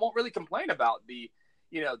 and I won't really complain about the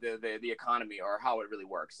economy or how it really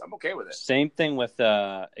works. I'm okay with it. Same thing with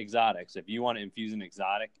exotics. If you want to infuse an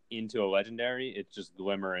exotic into a legendary, it's just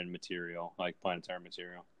Glimmer and material, like planetary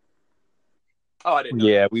material. Oh, I didn't know.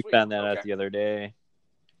 Yeah, that. we Sweet. found that Okay. out the other day.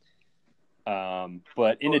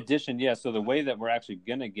 But in addition, so the way that we're actually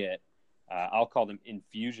going to get, I'll call them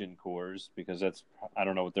infusion cores because I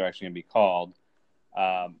don't know what they're actually going to be called.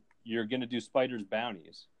 You're going to do Spider's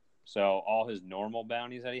bounties. So all his normal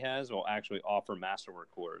bounties that he has will actually offer Masterwork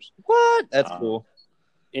cores. What? That's cool.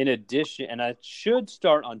 In addition, and I should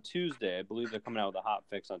start on Tuesday. I believe they're coming out with a hot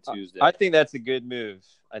fix on Tuesday. I think that's a good move.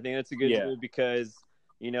 I think that's a good Yeah. move because,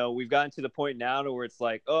 we've gotten to the point now to where it's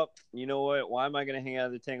like, oh, you know what? Why am I going to hang out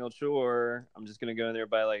at the Tangled Shore? I'm just going to go in there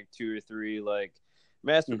buy like 2 or 3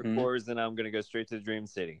 Masterwork cores, and I'm going to go straight to the Dream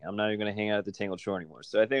City. I'm not even going to hang out at the Tangled Shore anymore.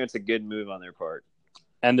 So I think it's a good move on their part.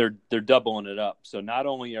 And they're doubling it up. So not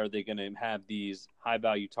only are they going to have these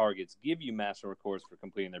high-value targets give you Masterwork cores for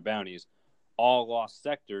completing their bounties, all lost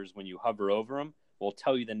sectors, when you hover over them, will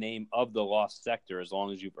tell you the name of the lost sector as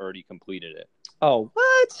long as you've already completed it. Oh,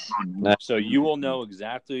 what? So you will know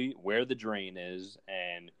exactly where the drain is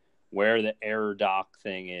and where the error dock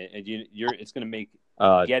thing is. And it's going to make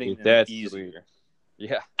getting them that's easier.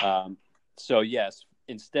 Sweet. Yeah. So, yes,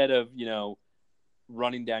 instead of,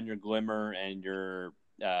 running down your Glimmer and your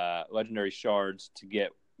legendary shards to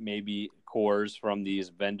get maybe cores from these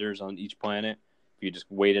vendors on each planet, if you just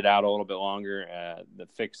wait it out a little bit longer, the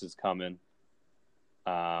fix is coming.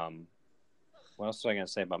 What else was I going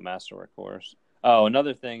to say about Masterwork cores? Oh,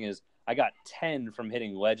 another thing is I got 10 from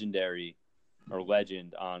hitting legendary or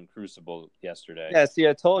legend on Crucible yesterday. Yeah, see,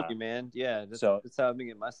 I told you, man. Yeah, that's how I've been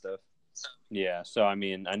getting my stuff. Yeah, so I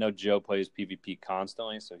mean, I know Joe plays PvP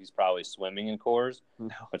constantly, so he's probably swimming in cores. No.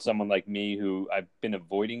 But someone like me, who I've been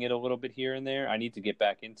avoiding it a little bit here and there, I need to get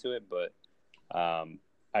back into it. But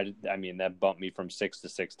I mean, that bumped me from 6 to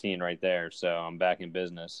 16 right there, so I'm back in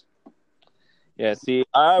business. Yeah, see,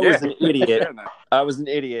 I was an idiot. I was an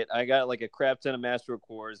idiot. I got like a crap ton of Masterwork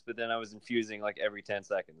cores, but then I was infusing like every 10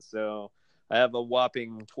 seconds. So I have a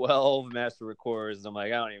whopping 12 Masterwork cores. I'm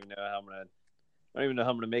like, I don't even know how I'm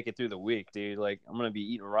gonna make it through the week, dude. Like, I'm gonna be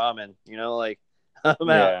eating ramen,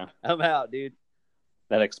 I'm out, dude.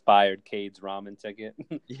 That expired Cade's ramen ticket.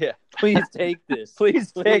 Yeah. Please take this.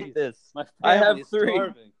 Please take this. My I have family is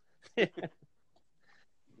 3.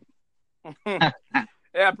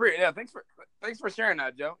 Yeah, thanks for sharing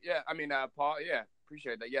that, Joe. Yeah, I mean, Paul. Yeah,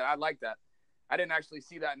 appreciate that. Yeah, I like that. I didn't actually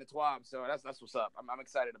see that in the TWAB, so that's what's up. I'm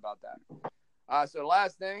excited about that. So the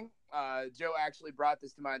last thing, Joe actually brought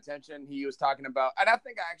this to my attention. He was talking about, and I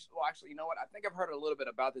think actually, you know what? I think I've heard a little bit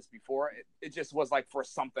about this before. It just was like for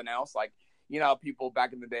something else, like people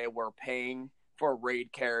back in the day were paying for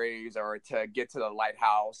raid carries or to get to the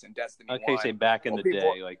lighthouse in Destiny 1. Okay, say back in the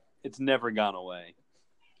day, like it's never gone away.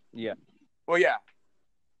 Yeah. Well, yeah,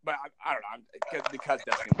 but I don't know because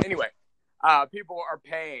Destiny. Anyway, people are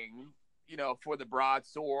paying, for the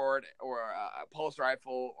broadsword or a pulse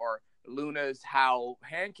rifle or Luna's Howl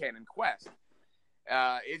hand cannon quest.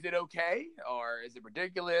 Is it okay or is it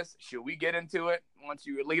ridiculous? Should we get into it? Once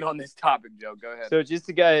you lead on this topic, Joe, go ahead. So just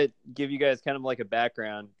to give you guys kind of like a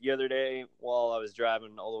background, the other day while I was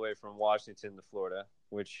driving all the way from Washington to Florida,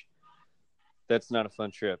 which that's not a fun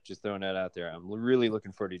trip, just throwing that out there. I'm really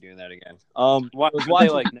looking forward to doing that again. Aren't they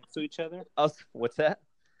like next to each other? What's that?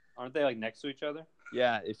 Aren't they like next to each other?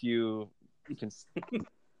 Yeah, if you can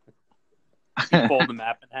You fold the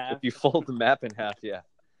map in half. If you fold the map in half, yeah.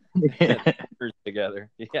 Together.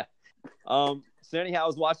 Yeah. So anyhow, I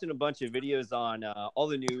was watching a bunch of videos on all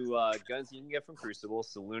the new guns you can get from Crucible.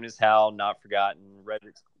 So Luna's Howl, Not Forgotten, Red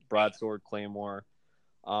Broadsword, Claymore.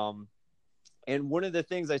 And one of the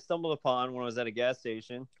things I stumbled upon when I was at a gas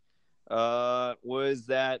station was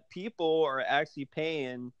that people are actually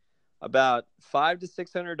paying about $500 to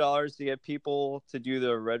 $600 to get people to do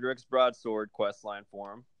the Redrix Broadsword quest line for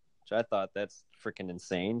them, which I thought that's freaking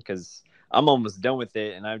insane because I'm almost done with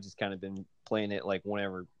it and I've just kind of been playing it like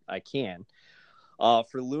whenever I can.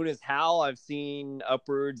 For Luna's Howl, I've seen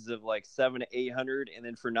upwards of like 700 to 800, and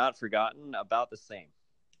then for Not Forgotten, about the same.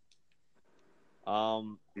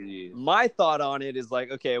 My thought on it is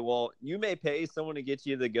like, okay, well, you may pay someone to get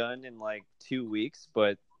you the gun in like 2 weeks,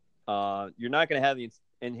 but you're not going to have the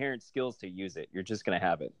inherent skills to use it. You're just going to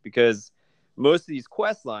have it because most of these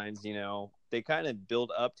quest lines, you know, they kind of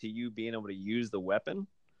build up to you being able to use the weapon.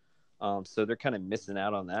 So they're kind of missing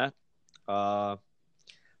out on that.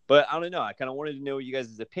 But I don't know. I kind of wanted to know what you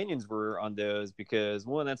guys' opinions were on those because,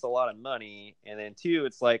 one, that's a lot of money. And then, two,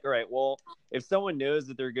 it's like, all right, well, if someone knows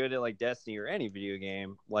that they're good at, like, Destiny or any video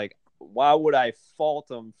game, like, why would I fault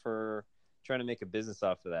them for trying to make a business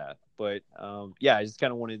off of that? But, yeah, I just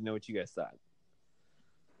kind of wanted to know what you guys thought.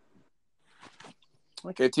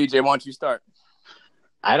 Okay, TJ, why don't you start?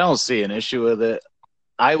 I don't see an issue with it.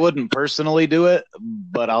 I wouldn't personally do it,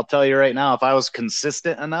 but I'll tell you right now, if I was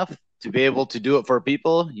consistent enough to be able to do it for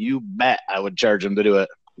people, you bet I would charge them to do it.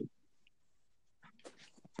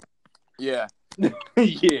 Yeah.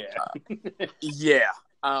 Yeah. Yeah.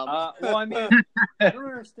 Well, I mean, I don't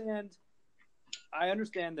understand. I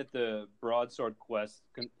understand that the Broadsword quest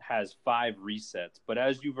has 5 resets, but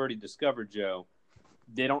as you've already discovered, Joe,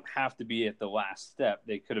 they don't have to be at the last step.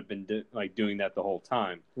 They could have been doing that the whole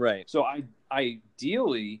time. Right. So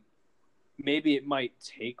ideally, maybe it might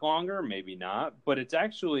take longer, maybe not, but it's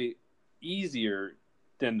actually easier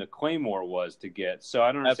than the Claymore was to get. So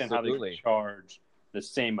I don't understand how they can charge the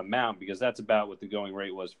same amount because that's about what the going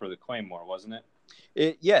rate was for the Claymore, wasn't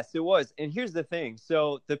it? Yes, it was. And here's the thing.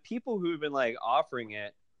 So the people who've been like offering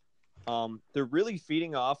it, they're really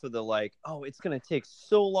feeding off of the like, oh, it's going to take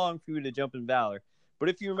so long for you to jump in Valor. But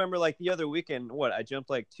if you remember, like the other weekend, I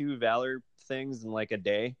jumped like 2 Valor things in like a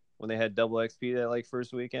day when they had double XP that like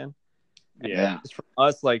first weekend. Yeah. It's for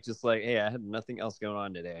us, like, just like, hey, I had nothing else going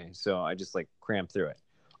on today. So I just like cramped through it.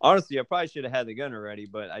 Honestly, I probably should have had the gun already,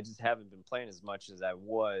 but I just haven't been playing as much as I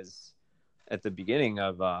was at the beginning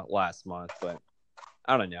of last month. But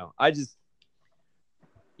I don't know. I just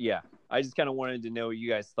kind of wanted to know what you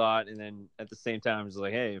guys thought. And then at the same time, I was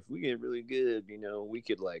like, hey, if we get really good, you know, we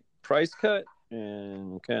could like price cut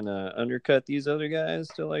and kind of undercut these other guys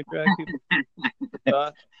to like drag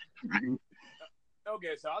people.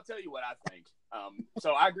 Okay, so I'll tell you what I think.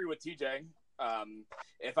 So I agree with TJ.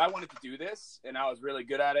 If I wanted to do this and I was really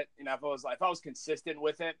good at it, and if I was consistent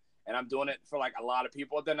with it and I'm doing it for like a lot of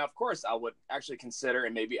people, then of course I would actually consider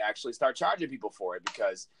and maybe actually start charging people for it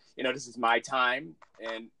because, you know, this is my time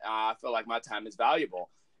and I feel like my time is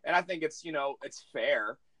valuable. And I think it's, you know, it's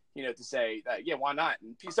fair, you know, to say that, yeah, why not?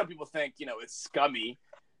 And some people think, you know, it's scummy,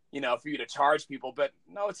 you know, for you to charge people, but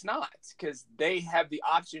no, it's not because they have the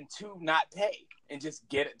option to not pay and just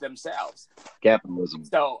get it themselves. Capitalism.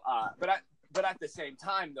 So, but at the same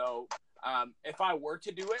time, though, if I were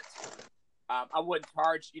to do it, I wouldn't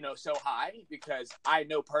charge, you know, so high because I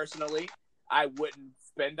know personally I wouldn't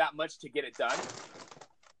spend that much to get it done.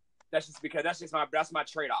 That's my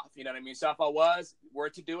trade-off. You know what I mean? So if I were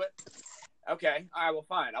to do it, okay, all right, well,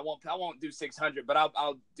 fine. I won't do 600, but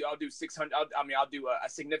I'll do 600. I'll do a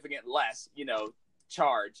significant less, you know,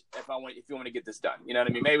 charge if you want to get this done. You know what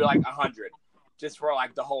I mean? Maybe like 100, just for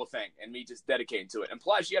like the whole thing, and me just dedicating to it. And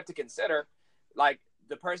plus, you have to consider, like,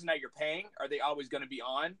 the person that you're paying. Are they always going to be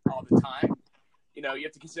on all the time? You know, you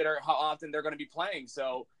have to consider how often they're going to be playing.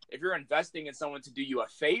 So if you're investing in someone to do you a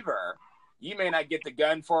favor, you may not get the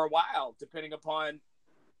gun for a while, depending upon,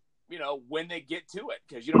 you know, when they get to it,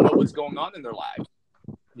 because you don't know what's going on in their lives.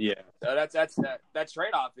 Yeah. So that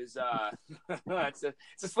trade-off is it's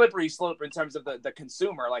a slippery slope in terms of the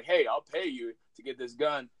consumer. Like, hey, I'll pay you to get this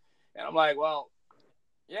gun, and I'm like, well,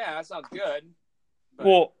 yeah, that sounds good. But...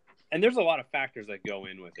 Well, and there's a lot of factors that go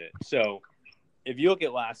in with it. So if you look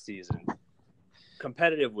at last season,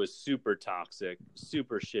 competitive was super toxic,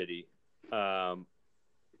 super shitty.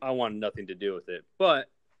 I wanted nothing to do with it, but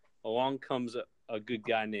along comes a good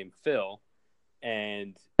guy named Phil,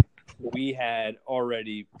 and we had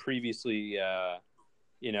already previously,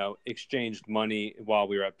 exchanged money while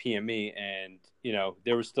we were at PME, and, you know,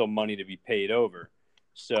 there was still money to be paid over.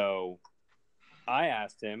 So I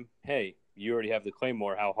asked him, hey, you already have the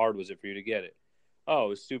Claymore. How hard was it for you to get it? Oh, it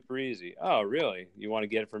was super easy. Oh, really? You want to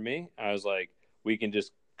get it from me? I was like, we can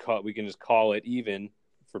just call it even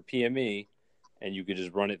for PME, and you could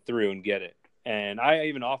just run it through and get it. And I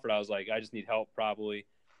even offered, I was like, I just need help probably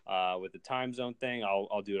With the time zone thing,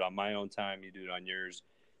 I'll do it on my own time. You do it on yours.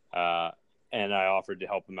 And I offered to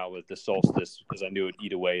help him out with the solstice because I knew it'd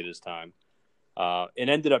eat away at his time. It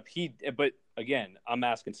ended up but again, I'm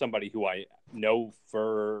asking somebody who I know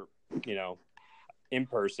for, in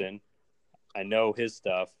person. I know his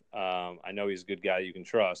stuff. I know he's a good guy you can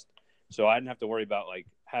trust. So I didn't have to worry about like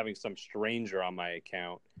having some stranger on my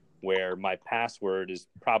account where my password is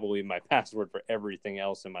probably my password for everything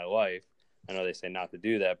else in my life. I know they say not to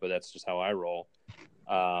do that, but that's just how I roll.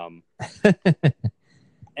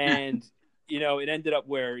 And, it ended up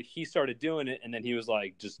where he started doing it. And then he was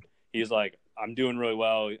like, I'm doing really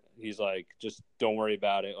well. He's like, just don't worry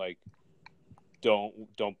about it. Like, don't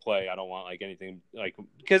play. I don't want like anything like,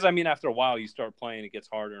 because I mean, after a while you start playing, it gets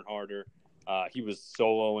harder and harder. He was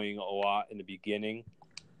soloing a lot in the beginning,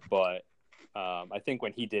 but I think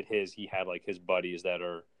when he did he had like his buddies that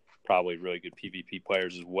are probably really good PvP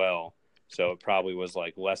players as well. So it probably was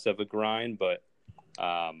like less of a grind, but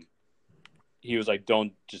he was like,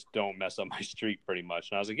 don't mess up my streak pretty much.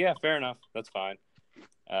 And I was like, yeah, fair enough. That's fine.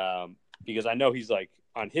 Because I know he's like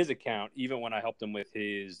on his account, even when I helped him with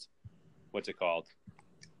his, what's it called?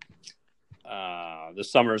 The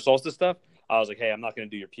summer solstice stuff. I was like, hey, I'm not going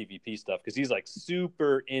to do your PvP stuff because he's like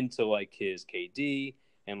super into like his KD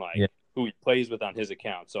and like who he plays with on his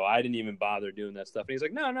account. So I didn't even bother doing that stuff. And he's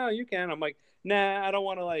like, no, you can. I'm like, nah, I don't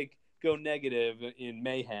want to like go negative in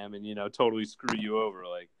mayhem and, totally screw you over.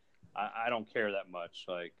 Like, I don't care that much.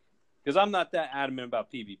 Like, because I'm not that adamant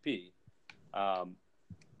about PvP.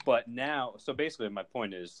 But now, so basically my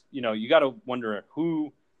point is, you got to wonder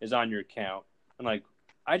who is on your account. And like,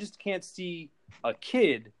 I just can't see a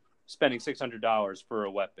kid spending $600 for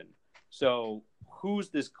a weapon. So who's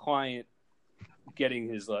this client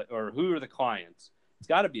getting or who are the clients? It's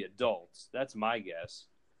got to be adults. That's my guess.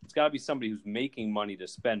 It's got to be somebody who's making money to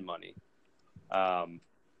spend money. But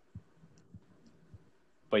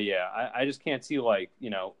yeah, I just can't see like,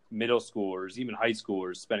 middle schoolers, even high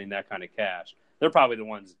schoolers spending that kind of cash. They're probably the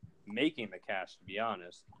ones making the cash, to be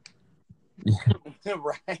honest.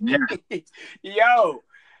 Right. Yeah. Yo.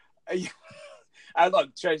 I look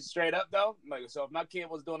straight up though. Like, so if my kid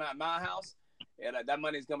was doing that at my house, that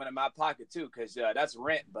money's coming in my pocket too, because that's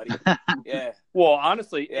rent, buddy. Yeah. Well,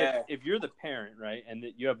 honestly, if you're the parent, right, and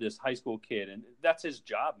that you have this high school kid, and that's his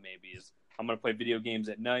job, maybe is I'm going to play video games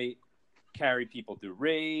at night, carry people through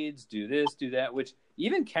raids, do this, do that. Which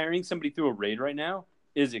even carrying somebody through a raid right now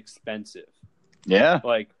is expensive. Yeah.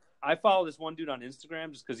 Like I follow this one dude on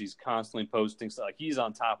Instagram just because he's constantly posting stuff. Like he's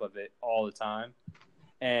on top of it all the time,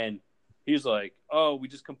 and he's like, oh, we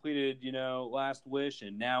just completed, Last Wish,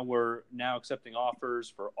 and now we're accepting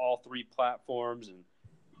offers for all 3 platforms and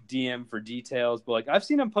DM for details. But, like, I've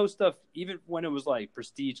seen him post stuff even when it was, like,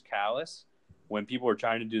 Prestige Callus, when people were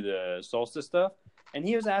trying to do the Solstice stuff. And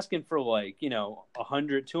he was asking for, like, $100,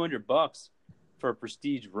 $200 for a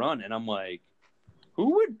Prestige run. And I'm like,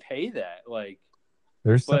 who would pay that? Like,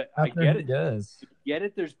 but I get it. Does. Get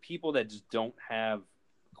it. There's people that just don't have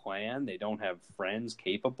clan. They don't have friends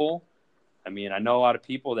capable. I mean, I know a lot of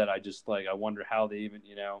people that I just like, I wonder how they even,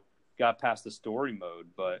 got past the story mode,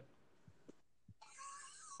 but.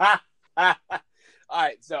 All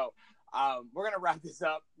right. So, we're going to wrap this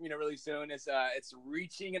up, really soon. It's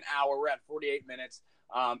reaching an hour. We're at 48 minutes.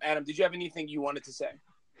 Adam, did you have anything you wanted to say?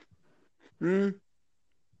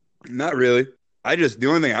 Not really. The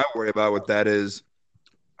only thing I worry about with that is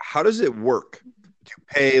how does it work to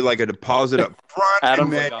pay like a deposit up front?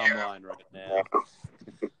 Adam's like online right now.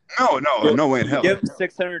 No way in hell. Give them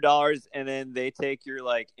 $600, and then they take your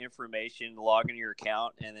like information, log into your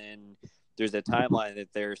account, and then there's a timeline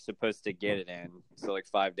that they're supposed to get it in. So like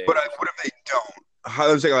 5 days. But what if they don't? How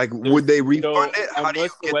is it like? Would they refund it? How do you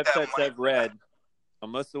get that money? On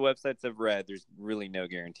most of the websites I've read, there's really no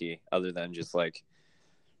guarantee other than just like,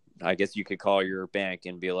 I guess you could call your bank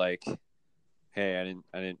and be like, "Hey,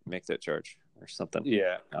 I didn't make that charge." Or something.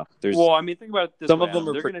 Yeah. No, well, I mean, think about it this some way. of them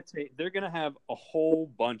They're gonna have a whole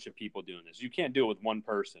bunch of people doing this. You can't do it with one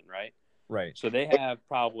person, right? Right. So they have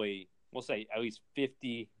probably, we'll say, at least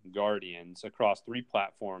 50 Guardians across 3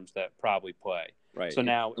 platforms that probably play. Right. So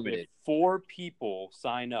now, if 4 people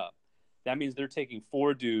sign up, that means they're taking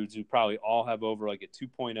 4 dudes who probably all have over like a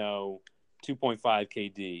 2.0, 2.5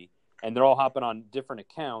 KD, and they're all hopping on different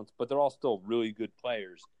accounts, but they're all still really good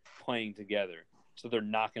players playing together. So they're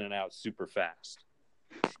knocking it out super fast.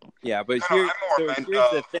 Yeah, but here's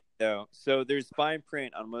the thing, though. So there's fine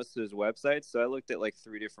print on most of those websites. So I looked at like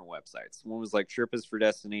 3 different websites. One was like Trippers for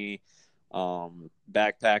Destiny,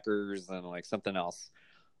 Backpackers, and like something else.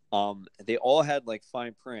 They all had like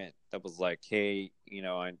fine print that was like, hey,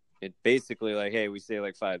 it basically like, hey, we say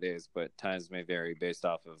like 5 days, but times may vary based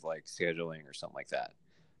off of like scheduling or something like that.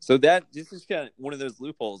 So this is kind of one of those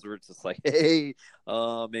loopholes where it's just like, hey,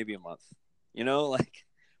 maybe a month, like,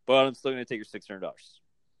 but I'm still going to take your $600.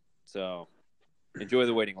 So enjoy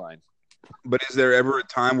the waiting line. But is there ever a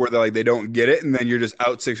time where they don't get it, and then you're just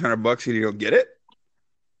out $600 and you don't get it?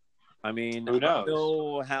 I mean, Who knows? I don't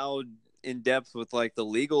know how in depth with like the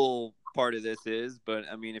legal part of this is, but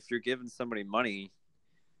I mean, if you're giving somebody money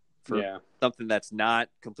for something that's not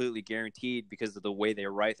completely guaranteed because of the way they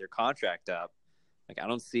write their contract up, like I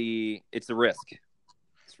don't see it's a risk.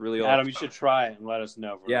 It's really Adam, you should try it and let us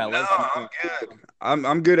know. Yeah, no, I'm good.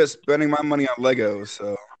 I'm good at spending my money on Legos.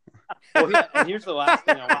 So, well, and here's the last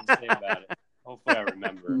thing I want to say about it. Hopefully, I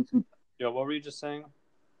remember. Yo, what were you just saying?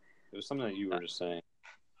 It was something that you were just saying.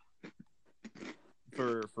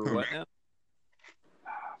 For what now?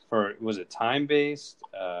 Was it time based?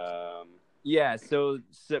 Yeah, so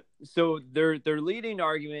their leading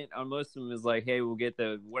argument on most of them is like, hey, we'll get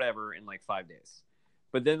the whatever in like 5 days.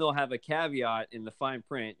 But then they'll have a caveat in the fine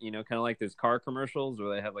print, kind of like those car commercials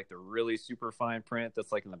where they have like the really super fine print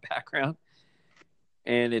that's like in the background.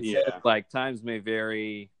 And it's like times may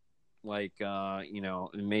vary, like,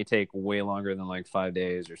 it may take way longer than like 5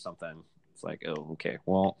 days or something. It's like, oh, okay,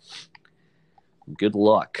 well, good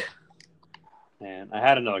luck. And I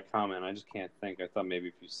had another comment. I just can't think. I thought maybe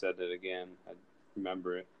if you said it again, I'd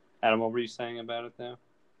remember it. Adam, what were you saying about it, though?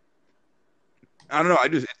 I don't know.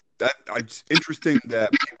 It's interesting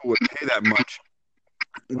that people would pay that much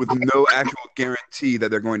with no actual guarantee that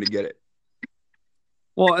they're going to get it.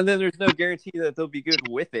 Well, and then there's no guarantee that they'll be good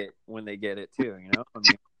with it when they get it, too, I mean,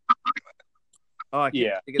 I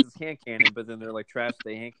can't get this hand cannon, but then they're like, trash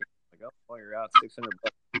the hand cannon. Like, oh, you're out $600,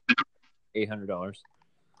 $800.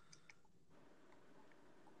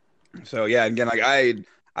 So, yeah, again, like I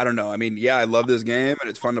don't know. I mean, I love this game, and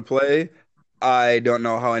it's fun to play. I don't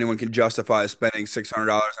know how anyone can justify spending $600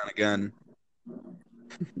 on a gun.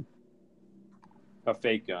 A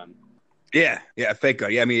fake gun. Yeah, a fake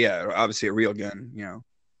gun. Yeah, I mean, obviously a real gun,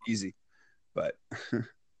 easy. But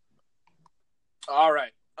all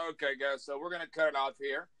right. Okay, guys. So we're going to cut it off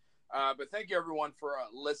here. But thank you, everyone, for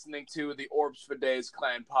listening to the Orbs for Days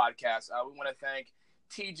Clan podcast. We want to thank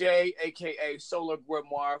TJ, a.k.a. Solar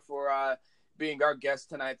Grimoire, for being our guest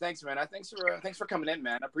tonight. Thanks, man. Thanks for coming in,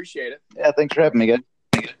 man. I appreciate it. Yeah, thanks for having me, guys.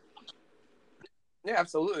 Yeah,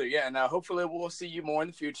 absolutely. Yeah, and hopefully we'll see you more in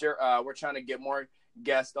the future. We're trying to get more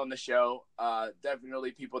guests on the show.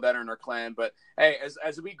 Definitely people that are in our clan. But hey,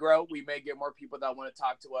 as we grow, we may get more people that want to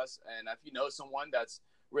talk to us. And if you know someone that's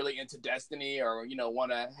really into Destiny or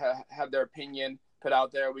want to have their opinion put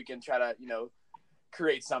out there, we can try to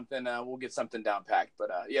create something. We'll get something down packed.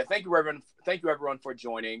 But thank you everyone. Thank you everyone for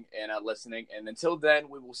joining and listening. And until then,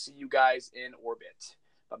 we will see you guys in orbit.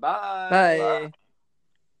 Bye-bye. Bye.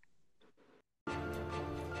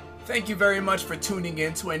 Thank you very much for tuning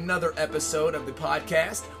in to another episode of the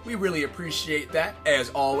podcast. We really appreciate that,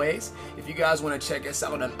 as always. If you guys want to check us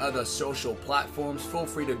out on other social platforms, feel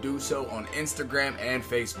free to do so on Instagram and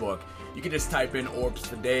Facebook. You can just type in Orbs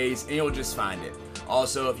for Days and you'll just find it.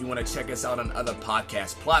 Also, if you want to check us out on other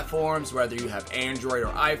podcast platforms, whether you have Android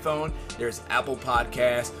or iPhone, there's Apple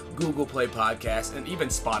Podcasts, Google Play Podcasts, and even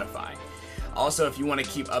Spotify. Also, if you want to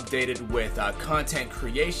keep updated with content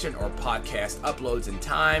creation or podcast uploads and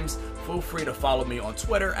times, feel free to follow me on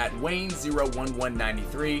Twitter at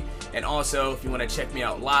Wayne01193. And also, if you want to check me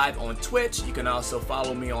out live on Twitch, you can also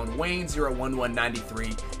follow me on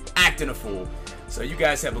Wayne01193, acting a fool. So you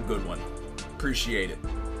guys have a good one. Appreciate it.